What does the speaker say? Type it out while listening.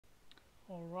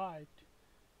Alright,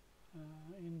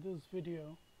 in this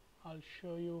video I'll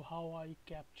show you how I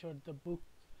captured the book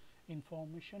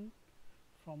information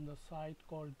from the site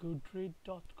called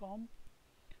GoodReads.com.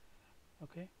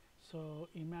 Okay, so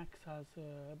Emacs has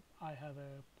I have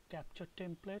a capture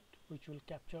template which will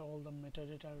capture all the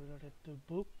metadata related to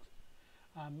books.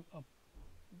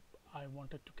 I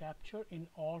wanted to capture in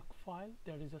org file.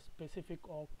 There is a specific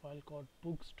org file called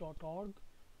books.org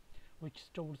which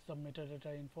stores the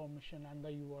metadata information and the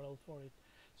URL for it.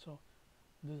 So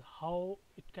this is how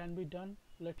it can be done.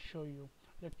 Let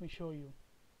me show you.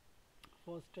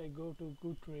 First I go to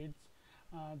GoodReads.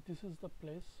 This is the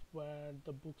place where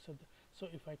the books are so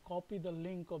if I copy the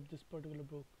link of this particular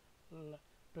book,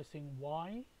 pressing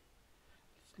Y,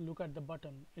 look at the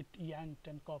button, it yanked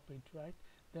and copied, right?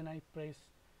 Then I press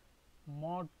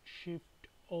Mod Shift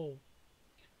O,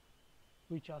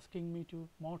 which asking me to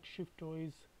Mod Shift O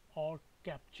is Org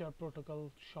Capture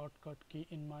protocol shortcut key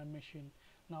in my machine.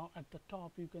 Now at the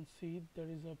top you can see there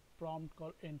is a prompt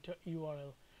called enter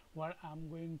URL, where I'm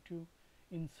going to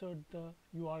insert the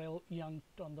URL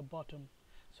yanked on the bottom.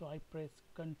 So I press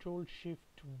Ctrl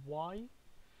Shift Y,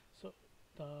 so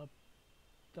the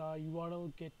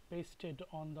URL get pasted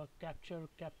on the capture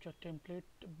template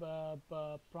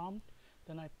prompt.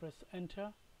 Then I press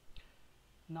enter.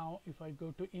 Now if I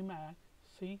go to Emacs,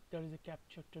 see there is a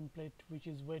capture template which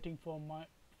is waiting for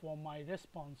my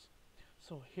response.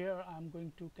 So here I'm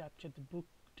going to capture the book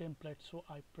template, so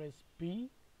I press B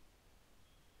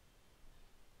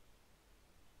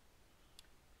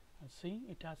and see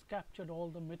it has captured all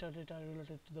the metadata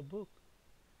related to the book.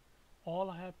 All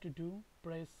I have to do,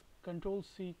 press Ctrl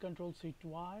C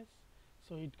twice,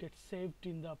 so it gets saved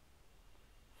in the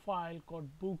file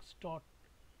called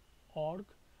books.org.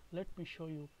 Let me show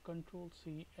you. Ctrl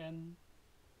C N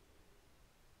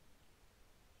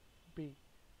B.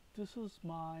 This is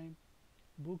my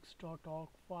books.org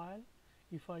file.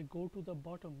 If I go to the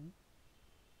bottom,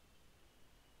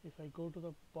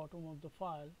 of the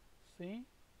file, see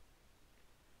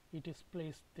it is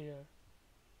placed there.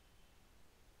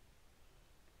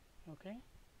 Okay,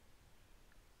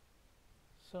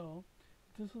 so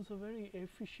this is a very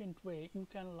efficient way. You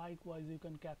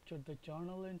can capture the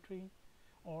journal entry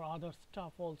or other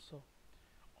stuff also.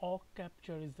 Org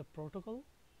capture is the protocol,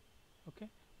 okay,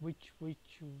 which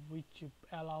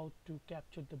allowed to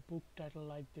capture the book title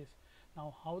like this.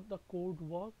 Now how the code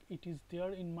work, it is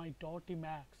there in my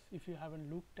 .emacs. If you haven't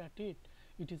looked at it,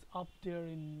 it is up there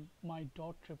in my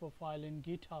 .repo file in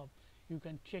GitHub. You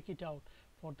can check it out.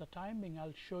 For the timing,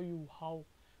 I'll show you how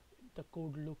the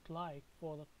code looked like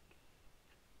for the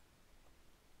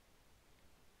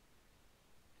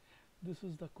this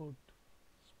is the code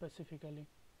specifically.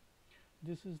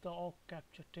 This is the org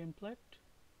capture template.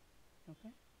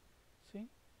 Okay, see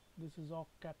this is org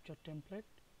capture template.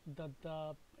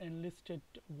 The enlisted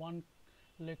one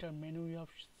letter menu you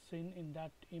have seen in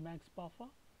that Emacs buffer.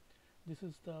 This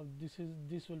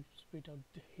will spit out.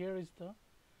 Here is the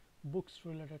books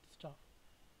related stuff.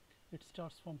 It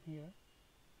starts from here,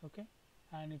 okay,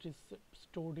 and it is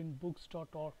stored in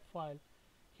books.org file.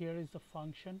 Here is the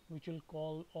function which will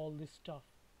call all this stuff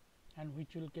and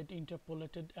which will get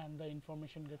interpolated and the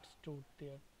information gets stored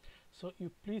there. So you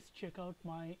please check out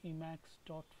my Emacs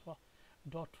dot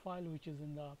file which is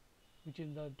in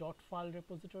the dot file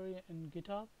repository in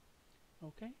GitHub.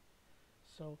 Okay,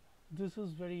 so this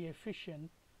is very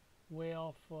efficient way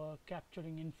of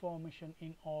capturing information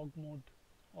in org mode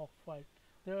of file.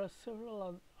 There are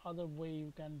several other way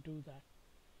you can do that.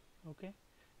 Okay,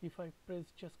 if I press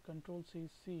just Ctrl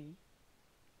C,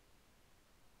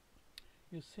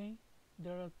 you see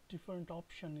there are different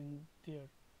options in there.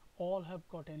 All have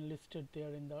got enlisted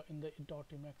there in the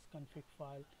 .emacs config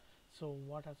file. So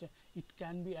what I say, it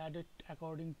can be added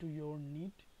according to your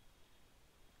need.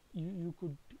 You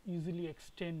could easily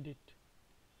extend it,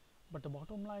 but the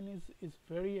bottom line is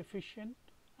very efficient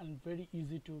and very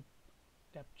easy to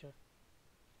capture.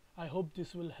 I hope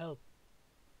this will help.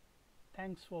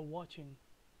 Thanks for watching.